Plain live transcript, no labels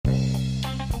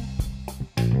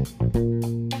Hello,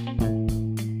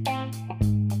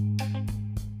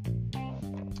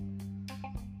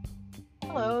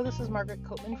 this is Margaret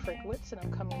Copeman-Frykowitz, and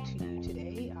I'm coming to you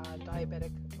today on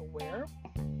Diabetic Aware.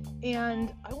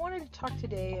 And I wanted to talk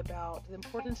today about the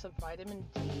importance of vitamin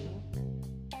D.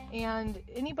 And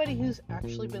anybody who's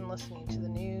actually been listening to the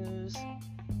news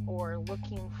or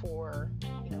looking for,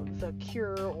 the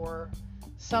cure or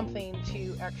something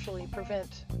to actually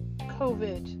prevent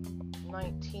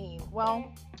COVID-19,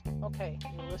 well, okay,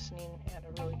 you're listening at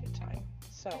a really good time.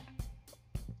 So,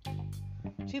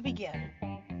 to begin,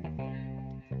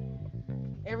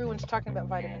 everyone's talking about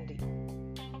vitamin D.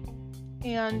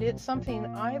 And it's something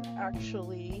I've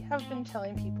actually have been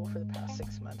telling people for the past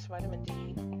 6 months, vitamin D,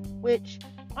 which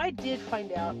I did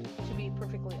find out, to be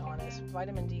perfectly honest,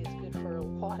 vitamin D is good for a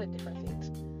lot of different things.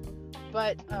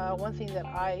 But one thing that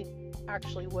I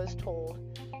actually was told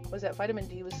was that vitamin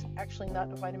D was actually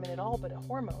not a vitamin at all, but a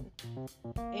hormone.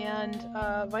 And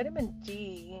vitamin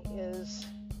D is,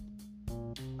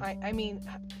 I mean,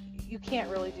 you can't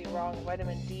really do wrong.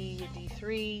 Vitamin D,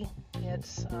 D3,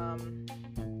 it's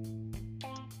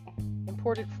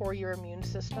important for your immune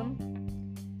system,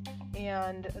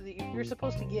 and you're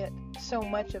supposed to get so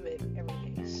much of it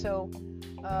every day. So,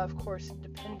 of course,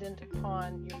 dependent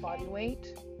upon your body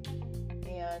weight,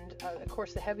 and of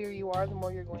course, the heavier you are, the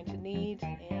more you're going to need,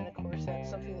 and of course, that's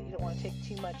something that you don't want to take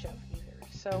too much of either.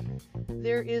 So,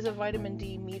 there is a vitamin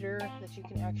D meter that you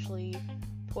can actually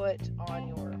put on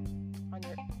your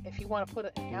if you want to put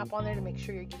an app on there to make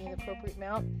sure you're getting the appropriate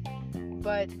amount.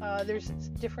 But there's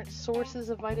different sources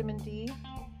of vitamin D.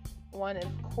 One,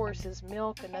 of course, is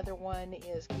milk. Another one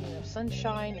is getting enough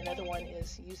sunshine. Another one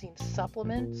is using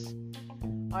supplements.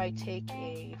 I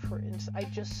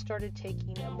just started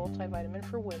taking a multivitamin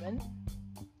for women,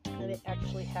 and it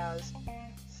actually has,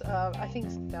 I think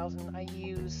it's 1,000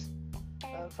 IUs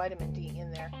of vitamin D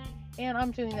in there. And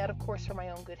I'm doing that, of course, for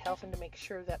my own good health and to make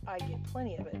sure that I get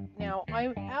plenty of it. Now,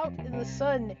 I'm out in the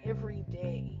sun every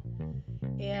day,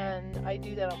 and I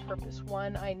do that on purpose.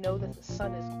 One, I know that the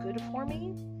sun is good for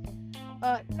me.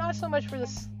 Not so much for the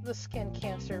skin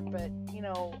cancer, but,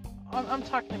 I'm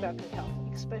talking about good health,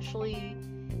 especially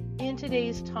in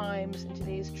today's times, in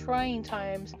today's trying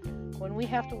times, when we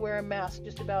have to wear a mask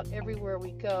just about everywhere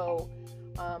we go.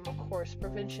 Of course,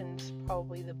 prevention's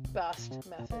probably the best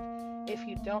method. If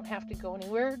you don't have to go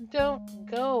anywhere, don't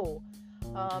go.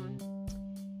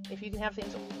 If you can have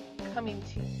things come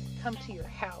to your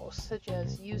house, such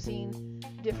as using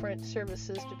different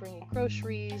services to bring you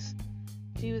groceries,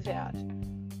 do that.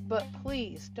 But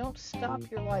please, don't stop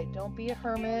your light. Don't be a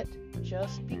hermit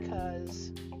just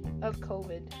because of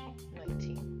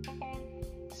COVID-19.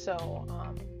 So,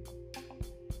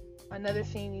 another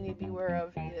thing you need to be aware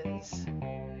of is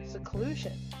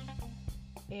seclusion.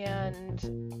 And,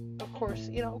 of course,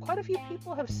 quite a few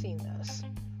people have seen this,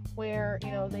 where,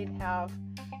 they'd have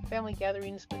family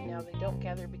gatherings, but now they don't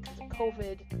gather because of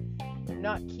COVID. They're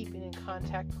not keeping in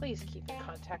contact. Please keep in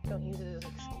contact. Don't use it as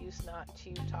an excuse not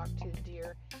to talk to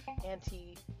dear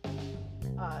Auntie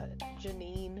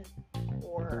Janine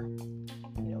or,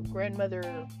 grandmother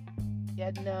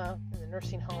Edna in the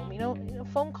nursing home.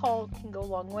 Phone call can go a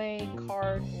long way,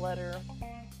 card, letter,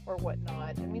 or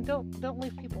whatnot. I mean, don't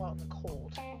leave people out in the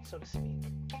cold, so to speak.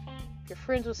 If you're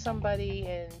friends with somebody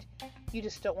and you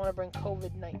just don't want to bring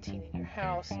COVID-19 in your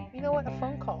house, you know what? A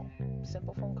phone call,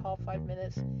 simple phone call, 5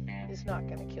 minutes, is not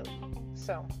going to kill you.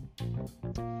 So,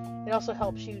 it also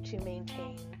helps you to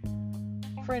maintain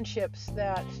friendships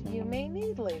that you may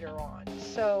need later on.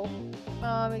 So,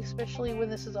 especially when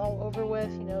this is all over with,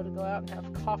 to go out and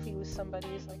have coffee with somebody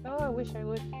is like, oh, I wish I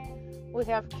would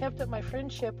have kept up my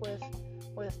friendship with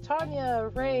Tanya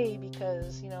Ray,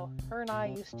 because, her and I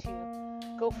used to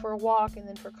go for a walk and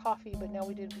then for coffee, but now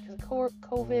we did it because of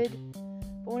COVID.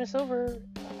 But when it's over,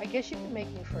 I guess you can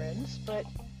make new friends, but,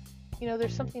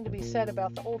 there's something to be said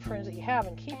about the old friends that you have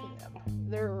and keeping them.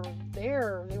 They were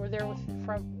there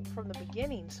from the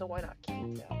beginning, so why not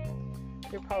keep them?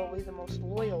 They're probably the most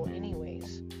loyal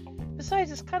anyways. Besides,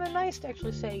 it's kind of nice to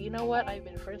actually say, you know what, I've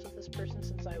been friends with this person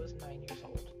since I was 9 years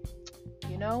old.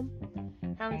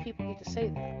 How many people get to say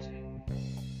that?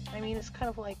 I mean, it's kind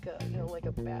of like a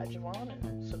badge of honor,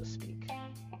 so to speak.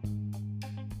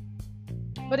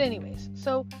 But anyways,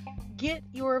 so get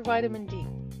your vitamin D.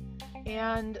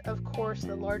 And of course,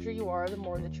 the larger you are, the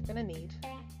more that you're going to need.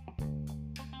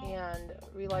 And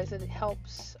realize that it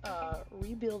helps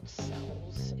rebuild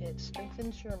cells. It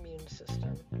strengthens your immune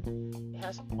system. It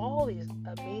has all these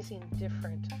amazing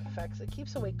different effects. It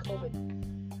keeps away COVID.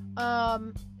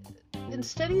 In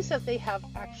studies that they have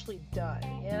actually done,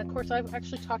 and of course I've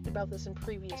actually talked about this in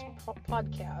previous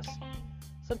podcasts,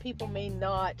 some people may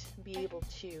not be able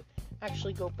to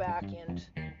actually go back and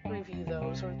review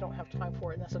those, or don't have time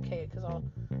for it, and that's okay, because I'll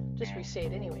just re-say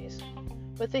it anyways.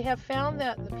 But they have found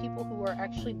that the people who are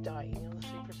actually dying, the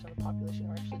 3% of the population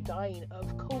who are actually dying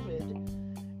of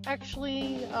COVID,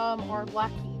 actually are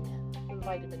lacking the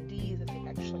vitamin D that they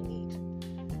actually need.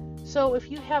 So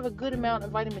if you have a good amount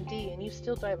of vitamin D and you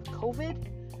still die of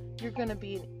COVID, you're going to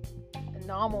be an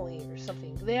anomaly or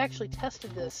something. They actually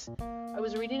tested this. I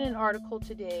was reading an article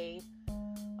today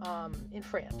in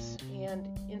France, and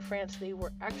in France they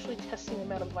were actually testing the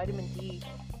amount of vitamin D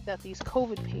that these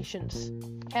COVID patients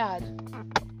had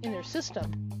in their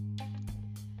system.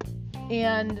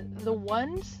 And the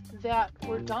ones that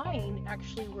were dying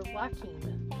actually were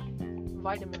lacking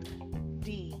vitamin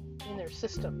D in their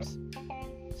systems.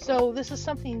 So this is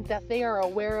something that they are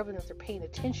aware of and that they're paying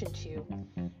attention to.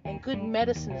 And good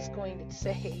medicine is going to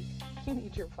say, you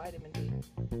need your vitamin D.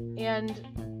 And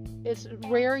it's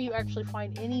rare you actually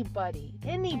find anybody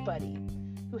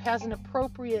who has an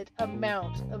appropriate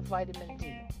amount of vitamin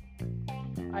D.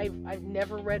 I've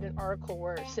never read an article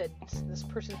where it said this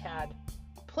person had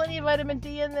plenty of vitamin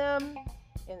D in them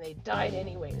and they died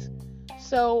anyways.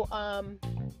 So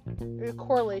there's a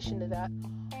correlation to that.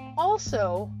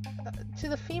 Also, to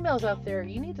the females out there,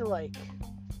 you need to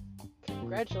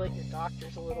congratulate your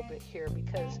doctors a little bit here,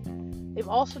 because they've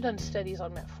also done studies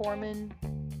on metformin.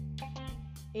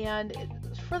 And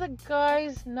for the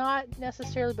guys, not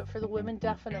necessarily, but for the women,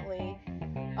 definitely.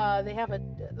 They have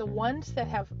the ones that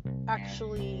have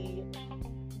actually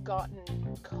gotten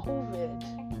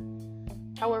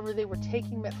COVID, however, they were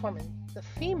taking metformin. The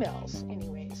females,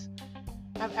 anyways,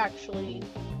 have actually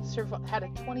had a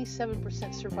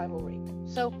 27% survival rate.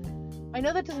 So I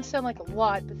know that doesn't sound like a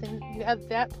lot, but then you have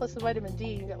that plus the vitamin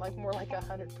D, you get more like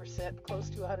 100%, close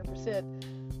to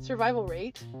 100% survival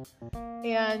rate.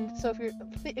 And so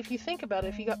if you think about it,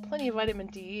 if you got plenty of vitamin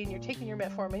D and you're taking your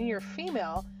metformin and you're a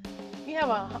female, you have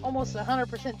almost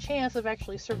 100% chance of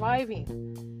actually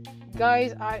surviving.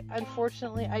 Guys,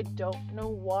 unfortunately, I don't know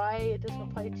why it doesn't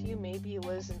apply to you. Maybe it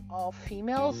was an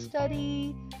all-female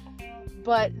study,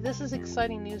 but this is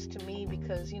exciting news to me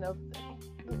because,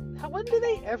 when do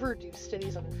they ever do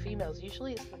studies on females?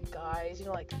 Usually it's the guys,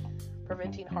 like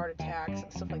preventing heart attacks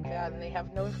and stuff like that, and they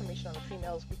have no information on the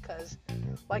females because,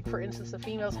 for instance, the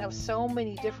females have so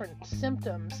many different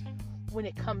symptoms when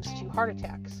it comes to heart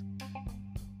attacks.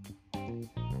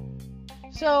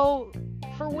 So,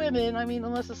 for women,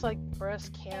 unless it's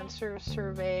breast cancer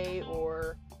survey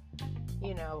or,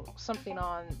 something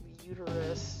on the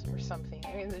uterus or something,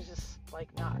 there's just,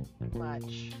 not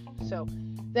much. So,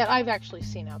 that I've actually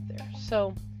seen out there.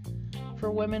 So,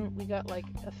 for women, we got,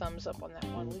 a thumbs up on that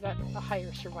one. We got a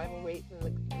higher survival rate than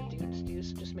the dudes do,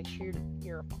 so just make sure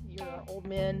your old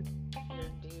men,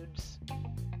 your dudes,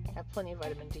 have plenty of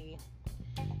vitamin D.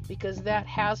 Because that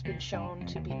has been shown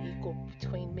to be equal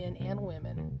between men and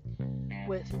women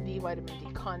with the vitamin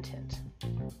D content.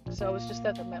 So it's just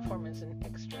that the metformin is an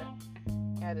extra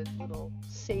added little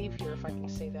savior, if I can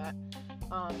say that,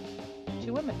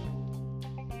 to women.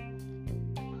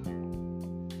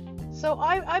 So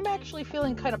I'm actually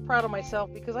feeling kind of proud of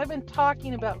myself because I've been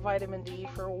talking about vitamin D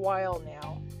for a while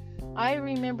now. I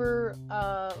remember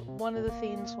one of the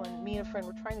things when me and a friend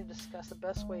were trying to discuss the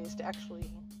best ways to actually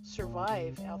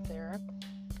survive out there,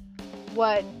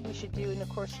 what we should do, and of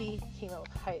course he came out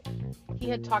with he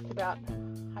had talked about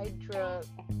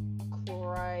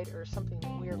hydrochloride or something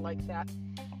weird like that,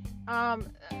 and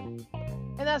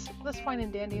that's fine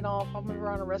and dandy and all. If I'm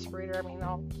ever on a respirator,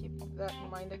 I'll keep that in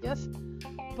mind, I guess.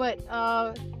 But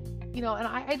and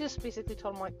I just basically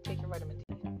told him take your vitamin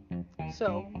D.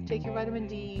 So take your vitamin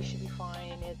D, you should be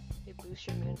fine. It boosts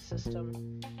your immune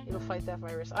system. It'll fight that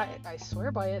virus. I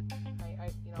swear by it. I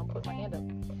put my hand up.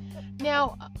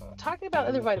 Now, talking about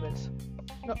other vitamins,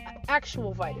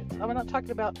 actual vitamins. I'm not talking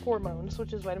about hormones,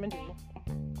 which is vitamin D.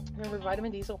 Remember,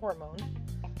 vitamin D is a hormone.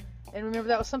 And remember,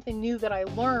 that was something new that I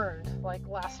learned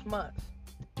last month.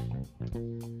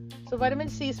 So vitamin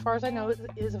C, as far as I know,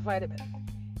 is a vitamin.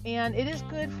 And it is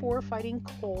good for fighting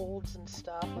colds and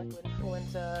stuff, like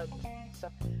influenza and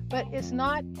stuff. But it's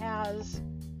not as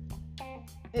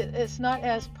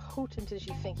potent as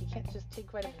you think. You can't just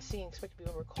take vitamin C and expect to be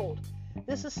over a cold.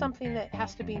 This is something that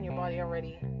has to be in your body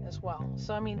already as well.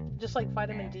 So, just like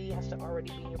vitamin D has to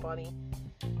already be in your body,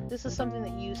 this is something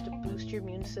that you use to boost your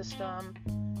immune system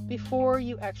before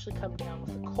you actually come down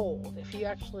with a cold. If you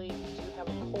actually do have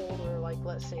a cold or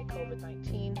let's say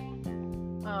COVID-19,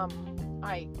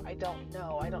 I don't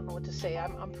know. I don't know what to say.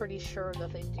 I'm pretty sure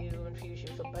that they do infuse you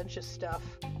with a bunch of stuff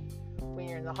when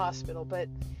you're in the hospital. But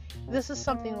this is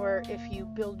something where if you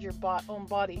build your own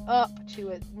body up to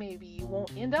it, maybe you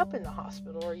won't end up in the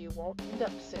hospital or you won't end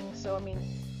up sick. So, I mean,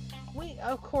 we,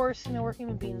 of course, we're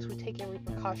human beings. We take every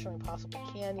precaution we possibly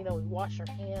can. We wash our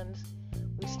hands.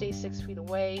 We stay 6 feet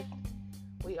away.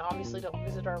 We obviously don't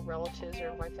visit our relatives or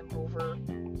invite them over,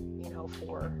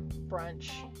 for brunch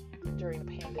during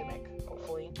the pandemic,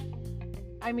 hopefully.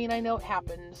 I mean, I know it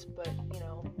happens, but,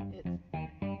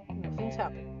 things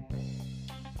happen.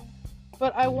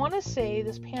 But I want to say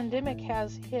this pandemic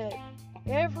has hit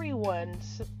everyone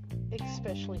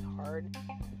especially hard.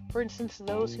 For instance,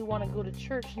 those who want to go to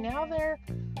church, now they're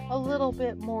a little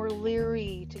bit more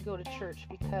leery to go to church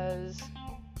because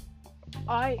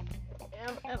I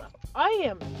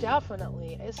am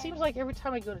definitely, it seems like every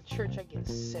time I go to church I get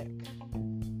sick.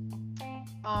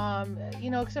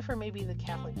 Except for maybe the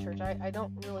Catholic Church. I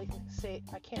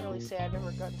can't really say I've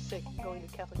ever gotten sick going to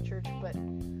Catholic Church, but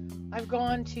I've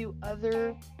gone to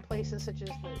other places such as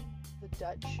the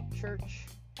Dutch Church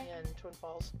in Twin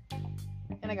Falls,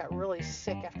 and I got really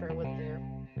sick after I went there.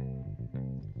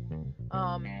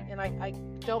 And I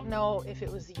don't know if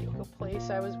it was the yoga place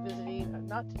I was visiting,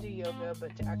 not to do yoga,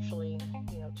 but to actually,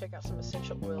 check out some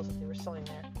essential oils that they were selling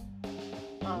there.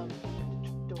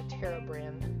 The doTERRA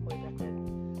brand way back then.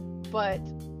 But,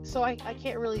 so I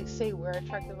can't really say where I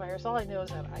tracked the virus. All I know is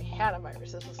that I had a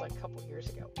virus. This was like a couple years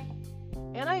ago.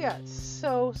 And I got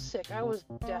so sick. I was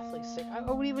deathly sick. I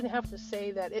would even have to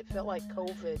say that it felt like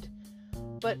COVID.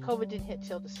 But COVID didn't hit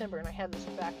till December, and I had this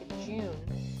back in June,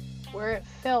 where it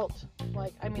felt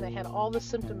like, I had all the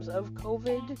symptoms of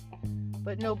COVID,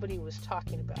 but nobody was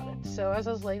talking about it. So as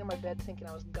I was laying in my bed thinking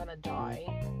I was gonna die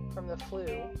from the flu,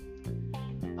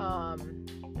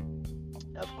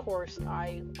 of course,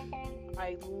 I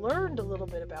learned a little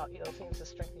bit about, things to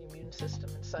strengthen the immune system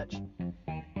and such.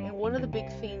 And one of the big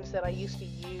things that I used to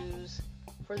use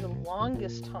for the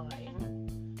longest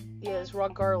time is raw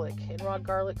garlic. And raw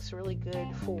garlic's really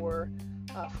good for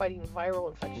fighting viral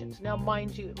infections. Now,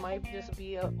 mind you, it might just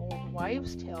be an old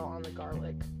wives' tale on the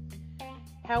garlic.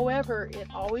 However, it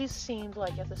always seemed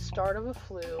like at the start of a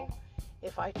flu,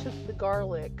 if I took the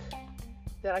garlic,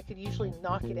 that I could usually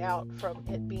knock it out from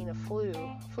it being a flu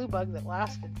bug that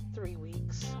lasted 3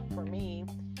 weeks for me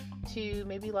to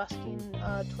maybe lasting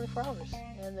 24 hours,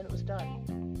 and then it was done.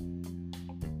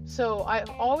 So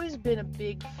I've always been a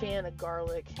big fan of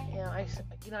garlic, and I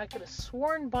could have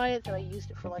sworn by it that I used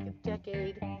it for like a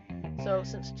decade, so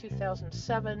since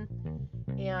 2007,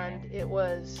 and it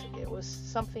was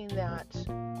something that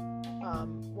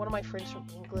one of my friends from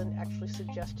England actually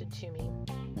suggested to me.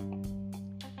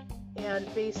 And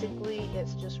basically,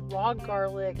 it's just raw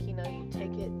garlic. You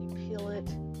take it and you peel it.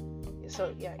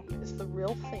 So yeah, it's the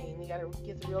real thing. You got to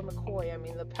get the real McCoy.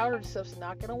 The powdered stuff's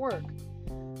not going to work.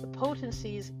 The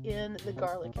potency's in the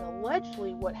garlic, and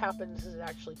allegedly, what happens is it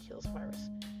actually kills virus.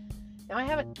 Now, I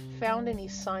haven't found any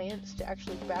science to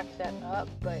actually back that up,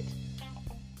 but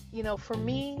for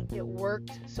me, it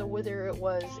worked. So whether it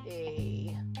was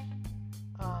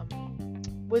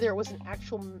an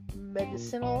actual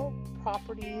medicinal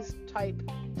properties type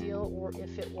deal, or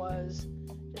if it was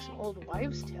just an old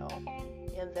wives' tale,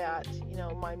 and that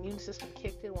my immune system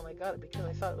kicked in when I got it because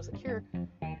I thought it was a cure,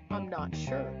 I'm not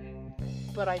sure,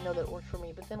 but I know that it worked for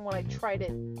me. But then when I tried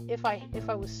it, if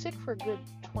I was sick for a good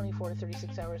 24 to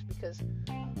 36 hours, because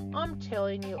I'm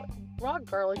telling you, raw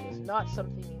garlic is not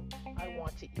something I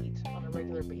want to eat on a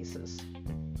regular basis,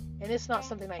 and it's not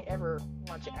something I ever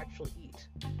want to actually eat.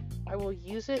 I will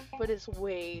use it, but it's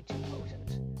way too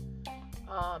potent.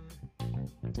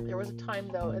 There was a time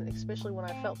though, and especially when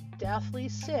I felt deathly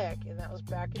sick, and that was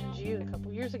back in June a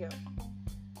couple years ago,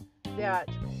 that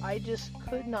I just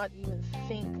could not even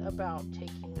think about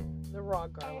taking the raw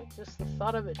garlic. Just the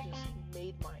thought of it just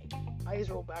made my eyes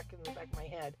roll back in the back of my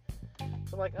head.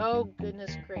 So I'm like, oh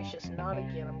goodness gracious, not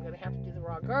again. I'm going to have to do the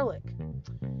raw garlic.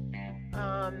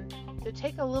 To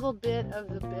take a little bit of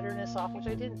the bitterness off, which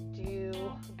I didn't do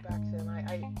back then.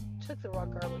 I took the raw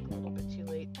garlic a little bit too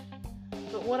late.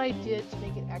 But what I did to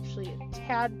make it actually a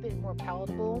tad bit more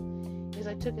palatable is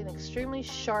I took an extremely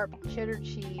sharp cheddar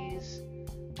cheese.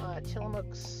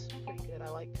 Tillamook's pretty good. I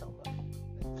like Tillamook.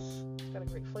 It's got a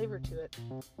great flavor to it.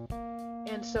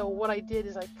 And so what I did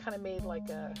is I kind of made like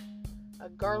a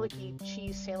garlicky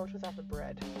cheese sandwich without the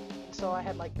bread. And so I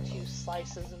had like 2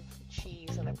 slices of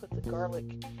cheese, and I put the garlic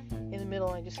in the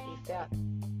middle, and I just ate that.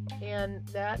 And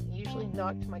that usually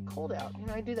knocked my cold out.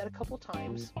 I do that a couple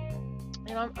times.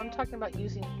 And I'm talking about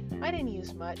I didn't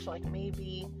use much, like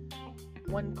maybe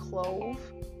 1 clove.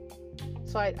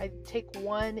 So I take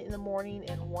 1 in the morning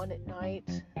and 1 at night.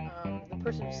 The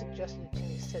person who suggested it to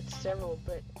me said several,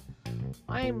 but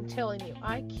I am telling you,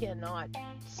 I cannot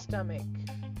stomach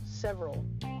several.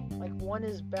 Like, one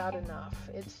is bad enough.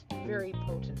 It's very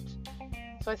potent.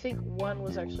 So I think one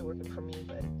was actually working for me,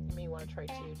 but you may want to try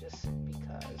two just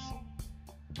because.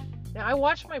 Now, I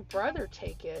watched my brother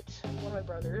take it, one of my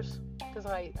brothers, because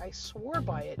I swore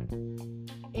by it,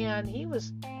 and he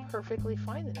was perfectly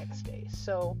fine the next day.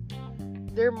 So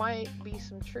there might be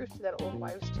some truth to that old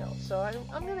wives' tale. So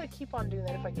I'm going to keep on doing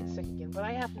that if I get sick again. But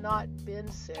I have not been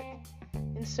sick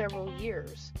in several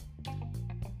years.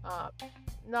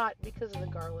 Not because of the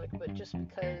garlic, but just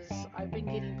because I've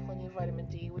been getting plenty of vitamin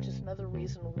D, which is another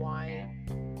reason why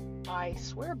I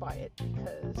swear by it.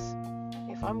 Because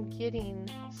if I'm getting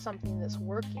something that's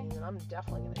working, then I'm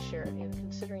definitely going to share it. And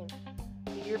considering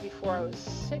the year before I was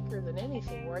sicker than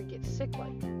anything, where I get sick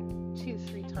like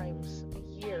 2-3 times a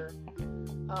year,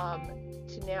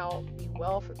 to now be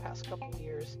well for the past couple of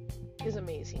years is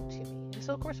amazing to me. And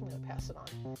so, of course, I'm going to pass it on.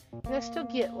 And I still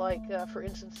get, like, for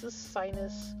instance, this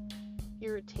sinus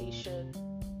irritation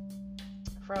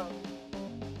from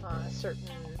certain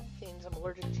things I'm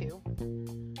allergic to.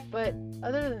 But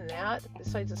other than that,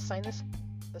 besides the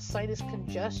sinus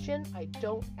congestion, I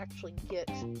don't actually get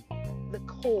the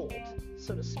cold,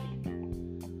 so to speak.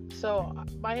 So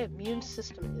my immune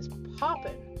system is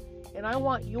popping, and I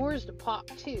want yours to pop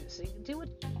too. So you can do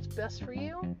what's best for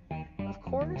you, of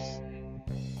course.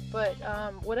 But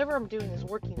whatever I'm doing is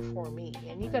working for me,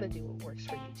 and you got to do what works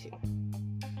for you too.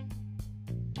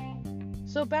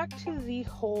 So back to the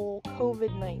whole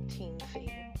COVID-19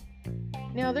 thing.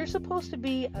 Now, there's supposed to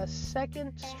be a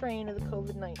second strain of the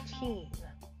COVID-19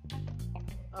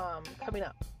 coming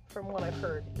up, from what I've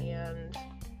heard. And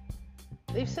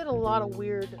they've said a lot of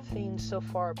weird things so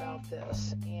far about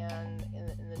this and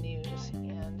in the news.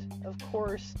 And, of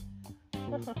course,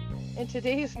 in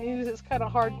today's news, it's kind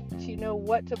of hard to know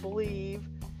what to believe,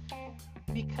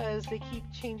 because they keep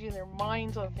changing their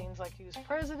minds on things like who's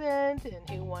president and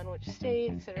who won which state,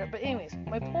 etc. But anyways,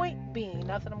 my point being,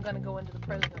 not that I'm going to go into the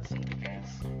presidency, because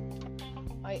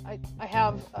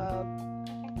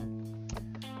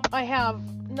I have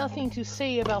nothing to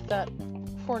say about that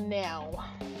for now.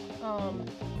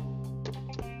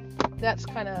 That's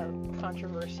kind of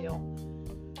controversial.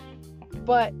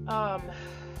 But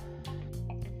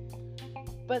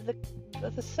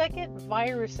the second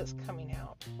virus that's coming out,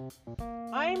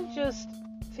 I'm just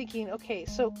thinking, okay,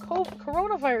 so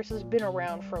coronavirus has been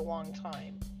around for a long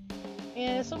time,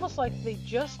 and it's almost like they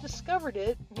just discovered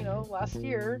it, last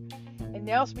year, and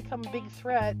now it's become a big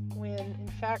threat, when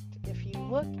in fact, if you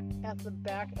look at the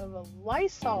back of a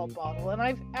Lysol bottle, and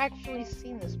I've actually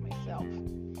seen this myself,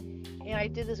 and I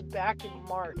did this back in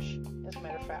March, as a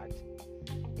matter of fact.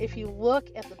 If you look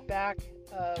at the back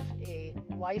of a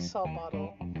Lysol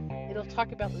bottle, it'll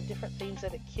talk about the different things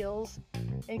that it kills,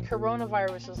 and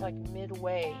coronavirus is like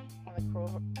midway on the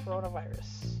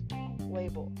coronavirus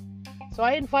label. So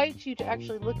I invite you to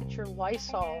actually look at your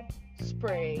Lysol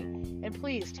spray, and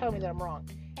please tell me that I'm wrong.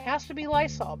 It has to be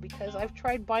Lysol, because I've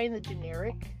tried buying the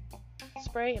generic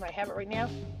spray, and I have it right now,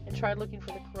 and tried looking for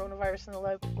the coronavirus in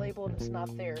the label, and it's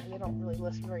not there. They don't really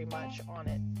list very much on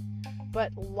it.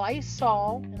 But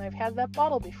Lysol, and I've had that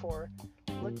bottle before,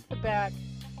 looked at the back,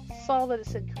 saw that it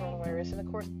said coronavirus, and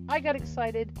of course I got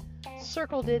excited,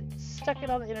 circled it, stuck it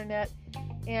on the internet,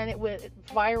 and it went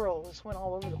viral. It went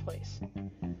all over the place.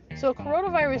 So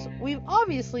coronavirus, we've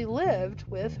obviously lived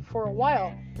with for a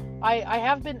while. I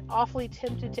have been awfully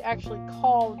tempted to actually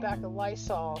call the back of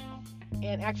Lysol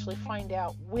and actually find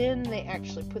out when they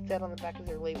actually put that on the back of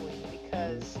their labeling,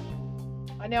 because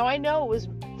now I know it was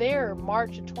there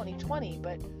March of 2020,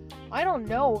 but I don't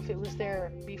know if it was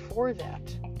there before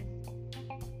that.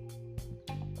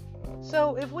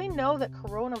 So if we know that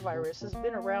coronavirus has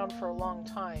been around for a long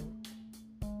time,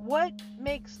 what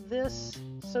makes this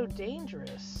so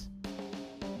dangerous?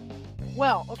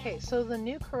 Well, okay, so the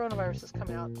new coronavirus is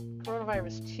coming out,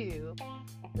 coronavirus 2.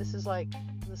 This is like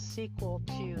the sequel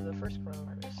to the first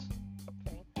coronavirus.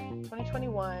 Okay,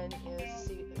 2021 is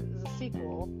the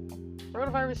sequel.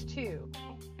 Coronavirus 2.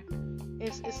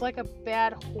 It's like a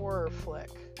bad horror flick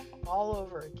all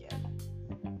over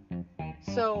again.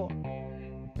 So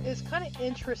it's kind of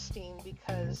interesting,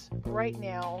 because right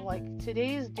now, like,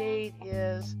 today's date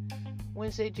is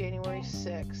Wednesday, January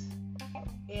 6th.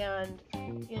 And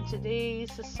in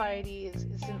today's society, it's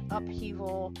in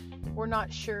upheaval. We're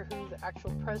not sure who the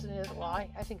actual president is. Well, I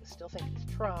still think it's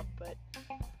Trump, but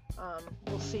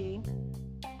we'll see.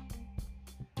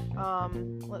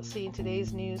 Let's see, in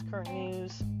today's news, current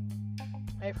news,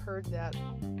 I've heard that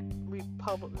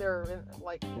they're in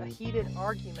like a heated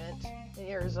argument in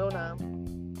Arizona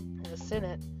in the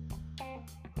Senate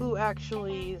who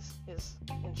actually is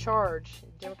in charge,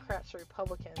 Democrats or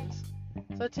Republicans.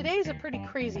 So today's a pretty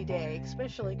crazy day,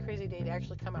 especially a crazy day to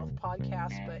actually come out with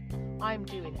podcasts, but I'm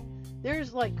doing it.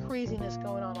 There's like craziness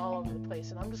going on all over the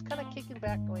place, and I'm just kind of kicking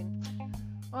back going,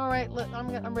 all right,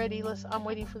 I'm ready. I'm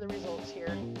waiting for the results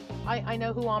here. I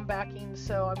know who I'm backing,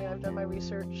 so I mean, I've done my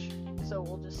research, so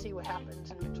we'll just see what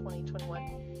happens in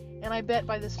 2021. And I bet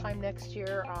by this time next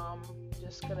year, I'm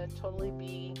just going to totally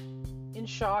be in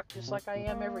shock, just like I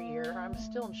am every year. I'm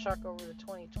still in shock over the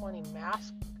 2020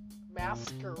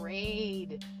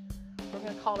 masquerade. We're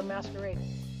going to call it a masquerade.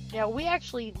 Now, we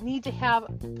actually need to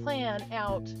plan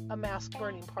out a mask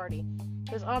burning party,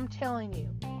 because I'm telling you,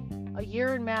 a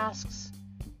year in masks,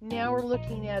 now we're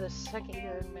looking at a second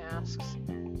year in masks.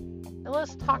 Now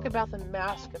let's talk about the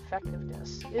mask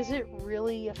effectiveness. Is it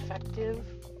really effective?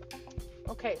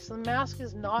 Okay, so the mask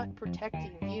is not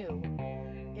protecting you.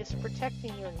 It's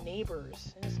protecting your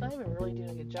neighbors. And it's not even really doing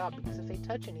a good job, because if they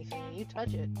touch anything and you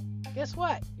touch it, guess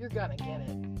what? You're gonna get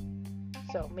it.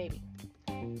 So maybe.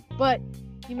 But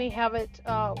you may have it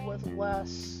with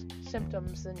less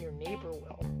symptoms than your neighbor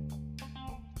will.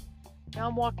 Now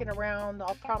I'm walking around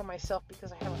all proud of myself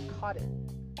because I haven't caught it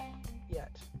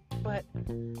yet. But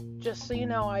just so you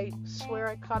know, I swear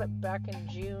I caught it back in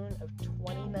June of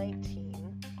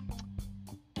 2019.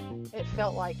 It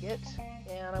felt like it,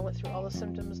 and I went through all the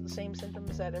symptoms, the same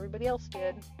symptoms that everybody else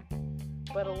did.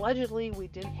 But allegedly we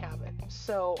didn't have it.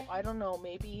 So I don't know,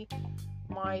 maybe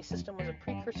my system was a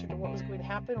precursor to what was going to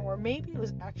happen, or maybe it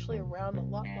was actually around a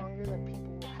lot longer than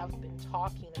people have been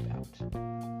talking about.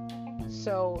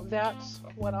 So that's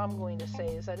what I'm going to say,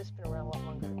 is that it's been around a lot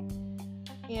longer.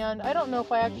 And I don't know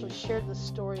if I actually shared the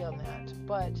story on that,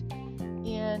 but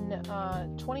in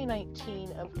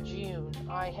 2019 of June,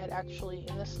 I had actually,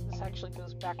 and this actually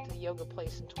goes back to the yoga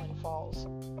place in Twin Falls,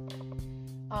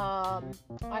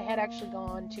 I had actually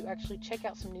gone to actually check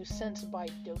out some new scents by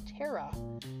doTERRA,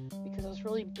 because I was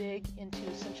really big into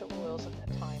essential oils at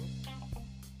that time.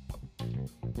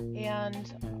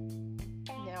 And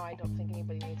now I don't think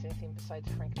anybody needs anything besides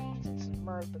frankincense and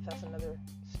myrrh, but that's another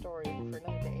story for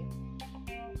another day.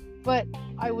 But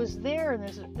I was there,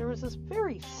 and there was this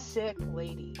very sick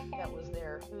lady that was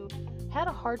there who had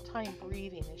a hard time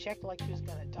breathing, and she acted like she was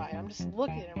going to die. I'm just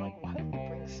looking at her, I'm like, why would you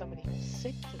bring somebody who's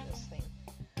sick to this thing?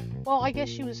 Well, I guess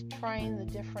she was trying the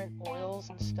different oils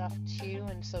and stuff too,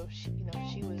 and so she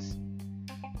was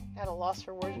at a loss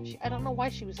for words. I don't know why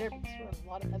she was there, because there were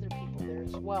a lot of other people there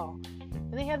as well.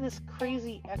 And they had this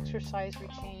crazy exercise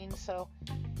routine,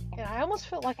 and I almost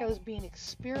felt like I was being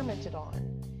experimented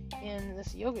on in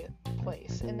this yoga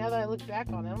place. And now that I look back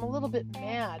on it, I'm a little bit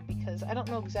mad, because I don't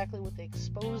know exactly what they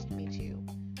exposed me to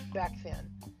back then.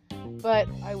 But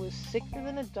I was sicker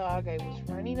than a dog. I was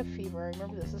running a fever. I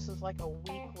remember this. This is like a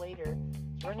week later.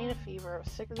 I was running a fever. I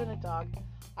was sicker than a dog.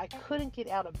 I couldn't get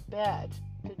out of bed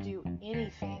to do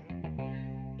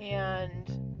anything.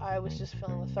 And I was just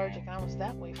feeling lethargic. And I was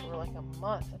that way for like a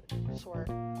month. I swear.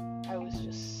 I was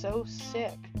just so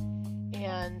sick.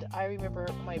 And I remember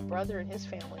my brother and his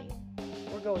family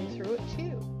were going through it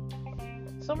too.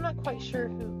 So I'm not quite sure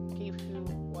who gave who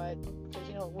what. Because,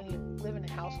 when you live in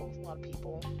a household with a lot of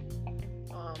people,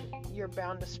 you're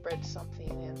bound to spread something.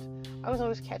 And I was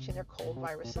always catching their cold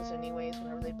viruses anyways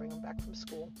whenever they bring them back from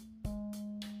school.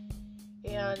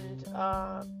 And,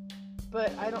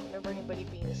 but I don't remember anybody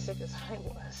being as sick as I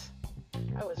was.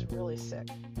 I was really sick.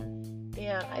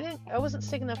 And I wasn't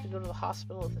sick enough to go to the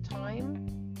hospital at the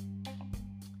time.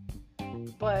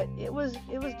 But it was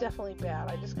definitely bad.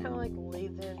 I just kind of like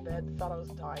laid there in bed and thought I was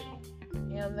dying.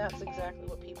 And that's exactly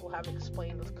what people have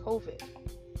explained with COVID.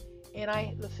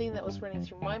 And the thing that was running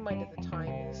through my mind at the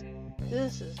time is,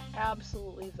 this is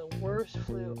absolutely the worst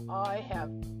flu I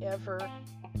have ever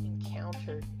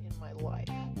encountered in my life.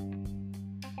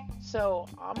 So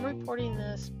I'm reporting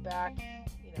this back,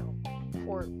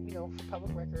 for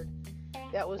public record.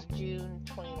 That was June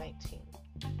 2019.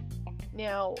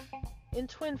 Now, in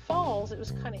Twin Falls, it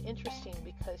was kind of interesting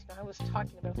because I was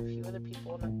talking about a few other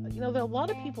people, and a lot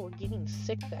of people were getting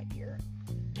sick that year,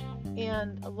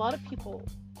 and a lot of people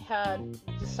had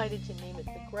decided to name it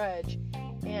the Grudge,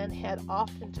 and had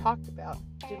often talked about,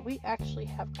 did we actually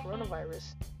have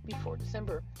coronavirus before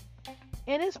December?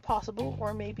 And it's possible,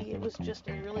 or maybe it was just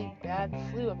a really bad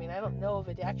flu. I mean, I don't know of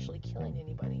it actually killing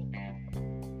anybody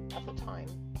at the time.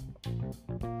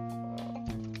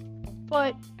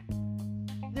 But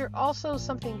there also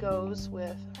something goes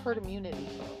with herd immunity.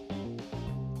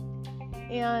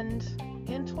 And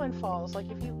in Twin Falls, like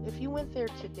if you went there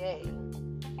today,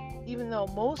 even though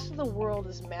most of the world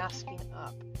is masking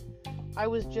up, I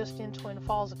was just in Twin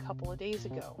Falls a couple of days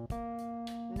ago.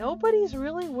 nobody's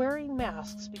really wearing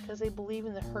masks because they believe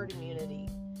in the herd immunity.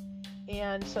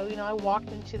 And so, I walked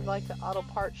into like the auto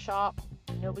parts shop.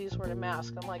 Nobody's wearing a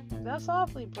mask. I'm like, that's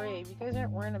awfully brave. You guys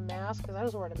aren't wearing a mask? Because I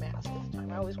was wearing a mask at the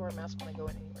time. I always wear a mask when I go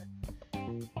anywhere.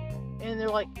 And they're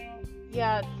like,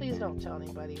 yeah, please don't tell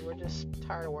anybody. We're just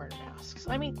tired of wearing masks.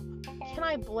 I mean, can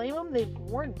I blame them? They've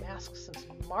worn masks since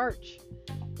March.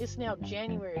 It's now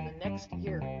January of the next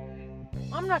year.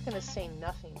 I'm not going to say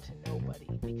nothing to nobody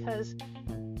because,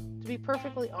 to be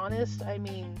perfectly honest, I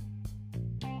mean,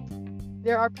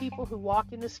 there are people who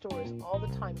walk into stores all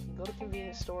the time. You can go to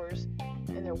convenience stores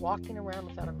and they're walking around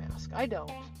without a mask. I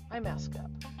don't. I mask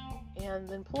up. And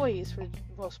the employees, for the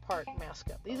most part, mask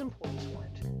up. These employees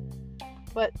weren't.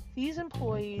 But these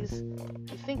employees,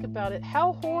 you think about it,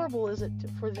 how horrible is it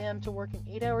for them to work an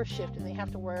 8-hour shift and they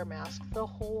have to wear a mask the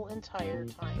whole entire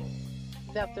time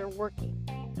that they're working?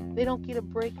 They don't get a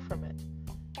break from it.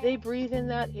 They breathe in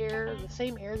that air, the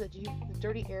same air the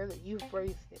dirty air that you've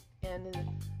breathed in, and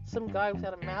some guy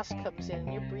without a mask comes in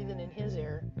and you're breathing in his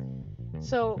air.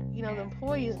 So, the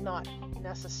employee is not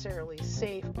necessarily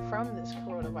safe from this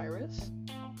coronavirus.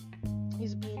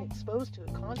 He's being exposed to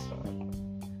it constantly.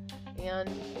 And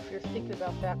if you're thinking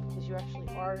about that because you actually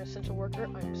are an essential worker,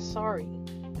 I'm sorry.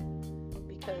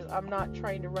 Because I'm not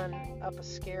trying to run up a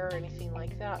scare or anything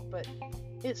like that, but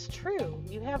it's true.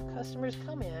 You have customers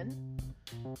come in,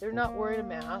 they're not wearing a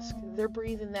mask, they're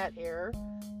breathing that air,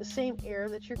 the same air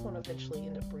that you're going to eventually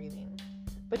end up breathing.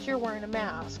 But you're wearing a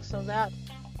mask, so that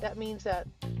means that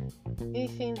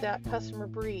anything that customer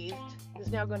breathed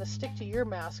is now going to stick to your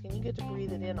mask and you get to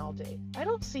breathe it in all day. I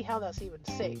don't see how that's even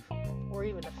safe or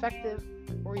even effective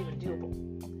or even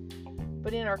doable.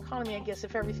 But in our economy, I guess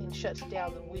if everything shuts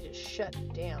down, then we just shut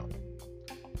down.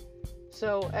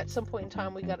 So at some point in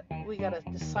time, we got to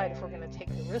decide if we're going to take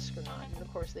the risk or not. And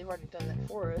of course, they've already done that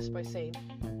for us by saying,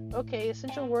 okay,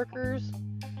 essential workers,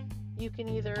 you can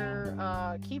either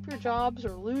keep your jobs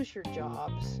or lose your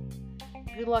jobs.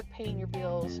 Good luck paying your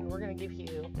bills, and we're going to give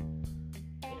you,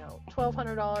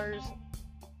 $1,200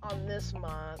 on this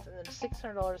month, and then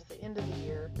 $600 at the end of the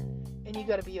year, and you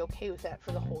got to be okay with that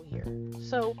for the whole year.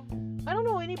 So I don't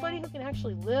know anybody who can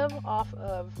actually live off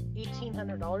of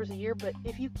 $1,800 a year, but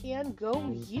if you can,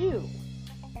 go you.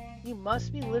 You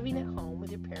must be living at home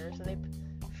with your parents, and they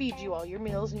feed you all your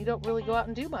meals, and you don't really go out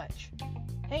and do much.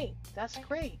 Hey, that's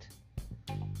great.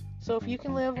 So if you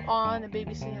can live on a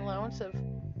babysitting allowance of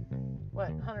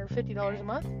 $150 a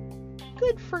month,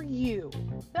 good for you.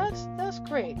 That's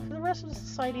great. For the rest of the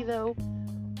society, though,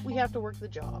 we have to work the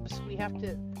jobs. We have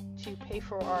to pay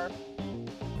for our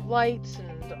lights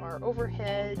and our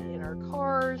overhead and our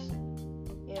cars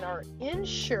and our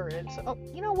insurance. Oh,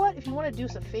 you know what? If you want to do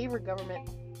us a favor, government,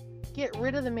 get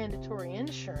rid of the mandatory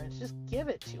insurance. Just give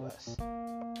it to us.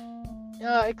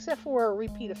 Except for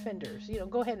repeat offenders.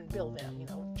 Go ahead and bill them.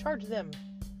 Charge them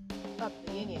up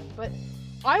the yin. But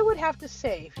I would have to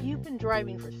say, if you've been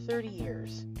driving for 30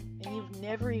 years and you've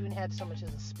never even had so much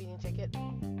as a speeding ticket,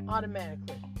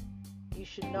 automatically you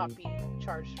should not be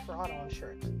charged for auto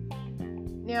insurance.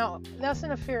 Now, that's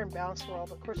in a fair and balanced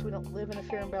world. Of course, we don't live in a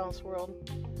fair and balanced world.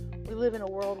 We live in a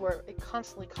world where it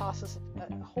constantly costs us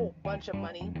a whole bunch of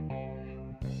money.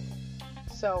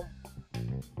 So,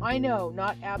 I know,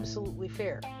 not absolutely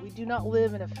fair. We do not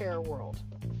live in a fair world.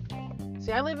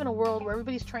 See, I live in a world where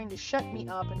everybody's trying to shut me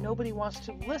up and nobody wants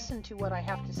to listen to what I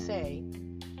have to say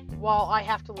while I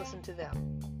have to listen to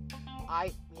them.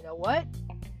 You know what?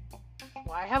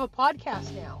 Well, I have a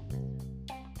podcast now.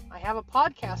 I have a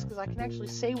podcast because I can actually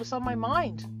say what's on my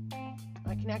mind.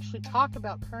 I can actually talk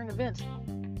about current events.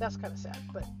 That's kind of sad,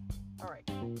 but alright,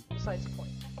 besides the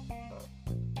point.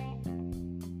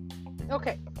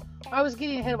 Okay, I was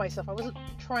getting ahead of myself. I wasn't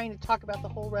trying to talk about the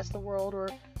whole rest of the world or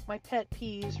my pet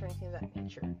peeves or anything of that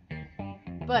nature.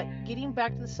 But getting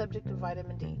back to the subject of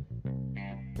vitamin D.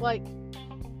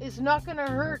 It's not going to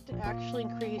hurt to actually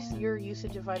increase your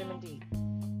usage of vitamin D.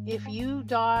 If you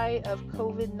die of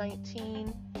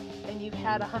COVID-19 and you've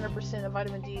had 100% of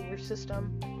vitamin D in your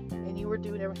system and you were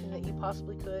doing everything that you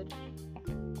possibly could,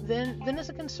 then it's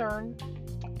a concern.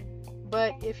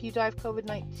 But if you die of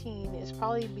COVID-19, it's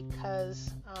probably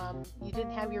because you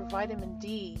didn't have your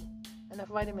enough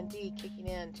vitamin D kicking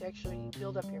in to actually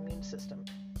build up your immune system.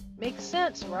 Makes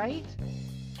sense, right?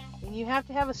 And you have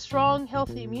to have a strong,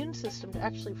 healthy immune system to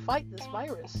actually fight this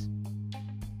virus.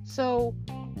 So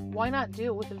why not do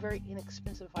it with a very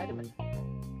inexpensive vitamin,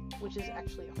 which is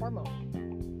actually a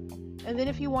hormone? And then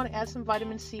if you want to add some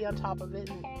vitamin C on top of it,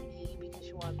 and E because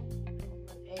you want an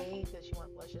A because you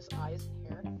want luscious eyes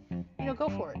and hair, go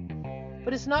for it.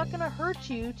 But it's not going to hurt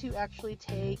you to actually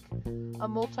take a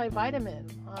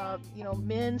multivitamin.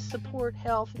 Men support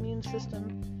health, immune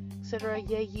system, etc.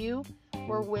 Yay, you.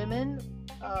 We're women.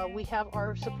 We have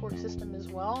our support system as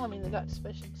well. I mean, they got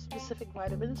specific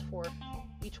vitamins for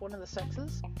each one of the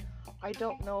sexes. I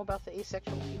don't know about the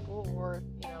asexual people or,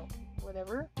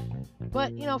 whatever.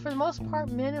 But, for the most part,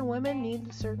 men and women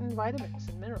need certain vitamins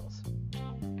and minerals.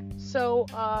 So,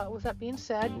 with that being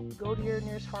said, go to your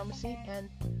nearest pharmacy, and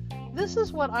this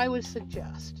is what I would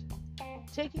suggest.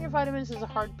 Taking your vitamins is a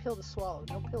hard pill to swallow.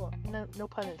 No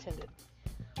pun intended.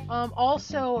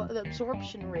 Also, the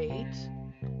absorption rate,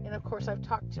 and of course I've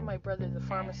talked to my brother, the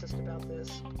pharmacist, about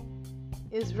this,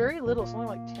 is very little. It's only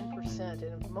like 10%,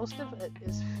 and most of it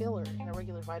is filler in a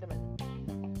regular vitamin.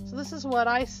 So this is what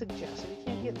I suggest. If you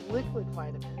can't get liquid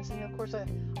vitamins, and of course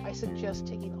I suggest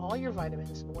taking all your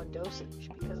vitamins in one dosage,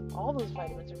 because all those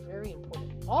vitamins are very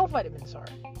important. All vitamins are.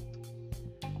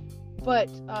 But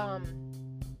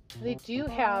they do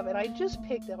have, and I just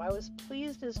picked up, I was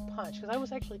pleased as punch, because I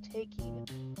was actually taking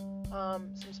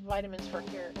some vitamins for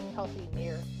hair, healthy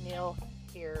nail,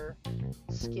 hair,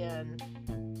 skin,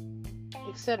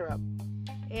 etc.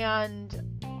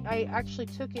 And I actually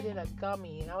took it in a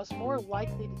gummy, and I was more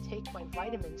likely to take my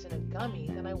vitamins in a gummy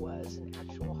than I was an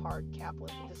actual hard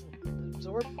caplet that doesn't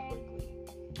absorb quickly.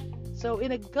 So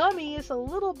in a gummy, it's a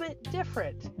little bit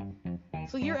different.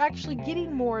 So you're actually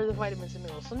getting more of the vitamins and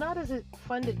minerals. So not is it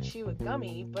fun to chew a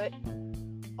gummy, but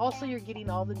also you're getting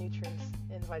all the nutrients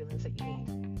and vitamins that you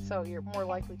need. So you're more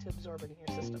likely to absorb it in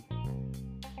your system.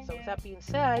 So with that being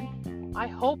said, I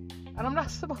hope, and I'm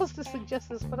not supposed to suggest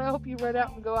this, but I hope you run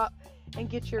out and go out and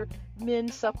get your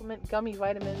men's supplement gummy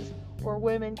vitamins, or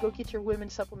women, go get your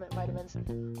women's supplement vitamins.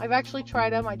 I've actually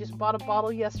tried them. I just bought a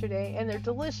bottle yesterday, and they're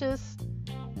delicious.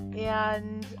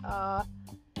 And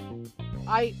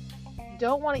I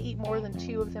don't want to eat more than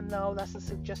 2 of them, though. That's the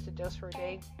suggested dose for a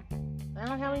day. I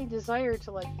don't have any desire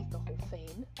to eat the whole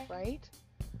thing, right?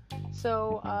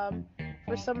 So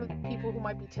for some of the people who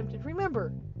might be tempted,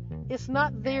 remember, it's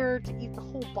not there to eat the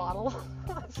whole bottle.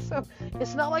 So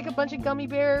it's not like a bunch of gummy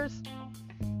bears.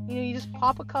 You just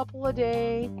pop a couple a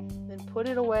day, then put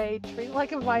it away, treat it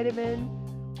like a vitamin,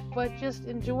 but just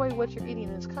enjoy what you're eating.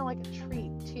 And it's kind of like a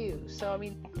treat too. So I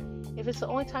mean, if it's the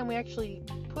only time we actually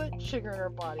put sugar in our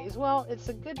bodies, well, it's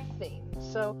a good thing.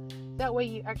 So that way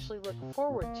you actually look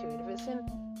forward to it. If it's in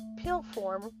pill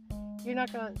form, you're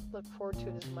not going to look forward to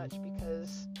it as much,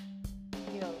 because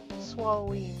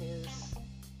swallowing is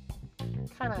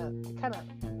kind of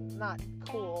not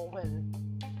cool when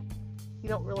you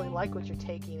don't really like what you're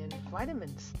taking, and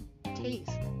vitamins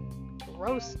taste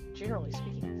gross, generally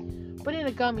speaking. But in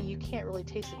a gummy, you can't really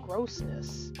taste the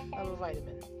grossness of a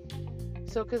vitamin.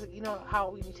 So, because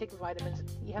how when you take vitamins,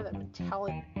 you have that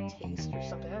metallic taste or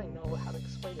something. I don't even know how to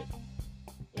explain it.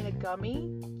 In a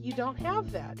gummy, you don't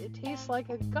have that. It tastes like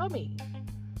a gummy.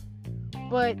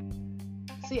 But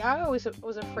see, I always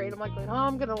was afraid. I'm like,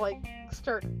 I'm gonna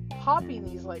start popping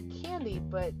these like candy,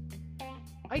 but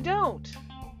I don't.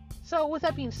 So with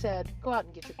that being said, go out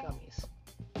and get your gummies.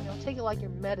 Take it like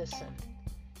your medicine,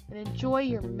 and enjoy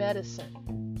your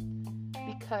medicine,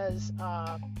 because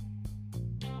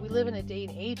we live in a day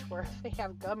and age where they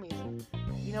have gummies, and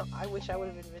I wish I would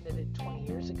have invented it 20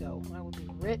 years ago. I would be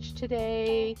rich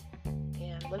today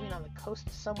and living on the coast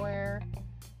somewhere,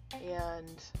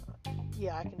 and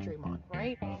yeah, I can dream on,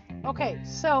 right? Okay,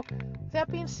 so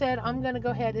that being said, I'm going to go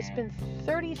ahead. It's been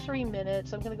 33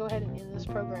 minutes. I'm going to go ahead and end this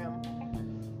program.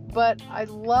 But I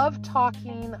love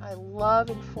talking. I love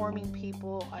informing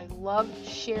people. I love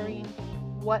sharing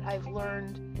what I've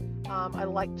learned. I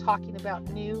like talking about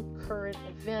new current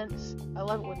events. I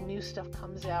love it when new stuff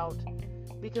comes out,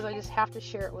 because I just have to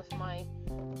share it with my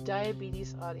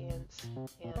diabetes audience.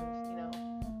 And,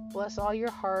 bless all your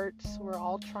hearts. We're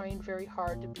all trying very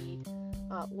hard to be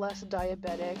less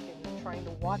diabetic and trying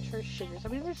to watch our sugars. I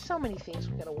mean, there's so many things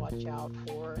we got to watch out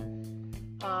for.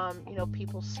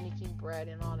 People sneaking bread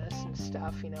in on us and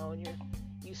stuff, and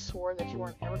you swore that you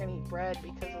weren't ever going to eat bread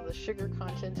because of the sugar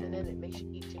content in it. It makes you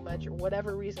eat too much or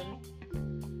whatever reason.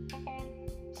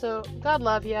 So God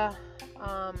love ya.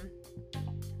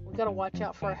 We got to watch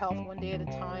out for our health one day at a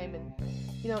time. And,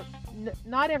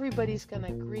 not everybody's going to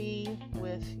agree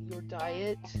with your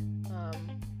diet, or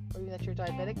even that you're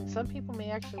diabetic. And some people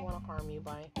may actually want to harm you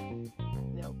by,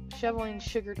 shoveling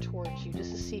sugar towards you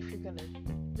just to see if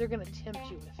they're going to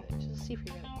tempt you with it, just to see if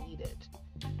you're going to eat it.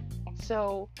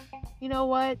 So, you know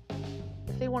what?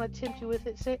 If they want to tempt you with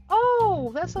it, say,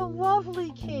 "Oh, that's a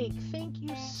lovely cake. Thank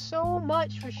you so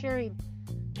much for sharing."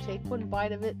 Take one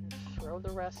bite of it and throw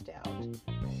the rest out.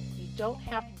 You don't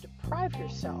have to deprive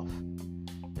yourself,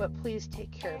 but please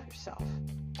take care of yourself.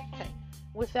 Okay.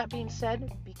 With that being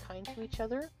said, be kind to each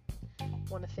other. I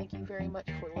want to thank you very much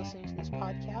for listening to this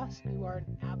podcast. You are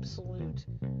an absolute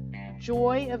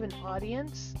joy of an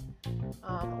audience.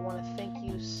 I want to thank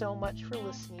you so much for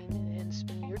listening and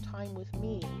spending your time with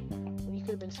me when you could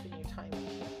have been spending your time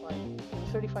with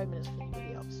like 35 minutes with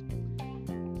anybody else.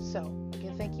 So,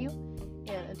 again, thank you.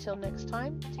 And until next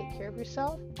time, take care of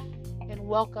yourself. And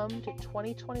welcome to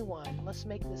 2021. Let's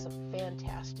make this a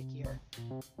fantastic year.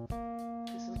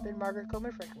 This has been Margaret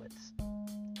Coleman-Frankowitz.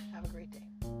 Have a great day.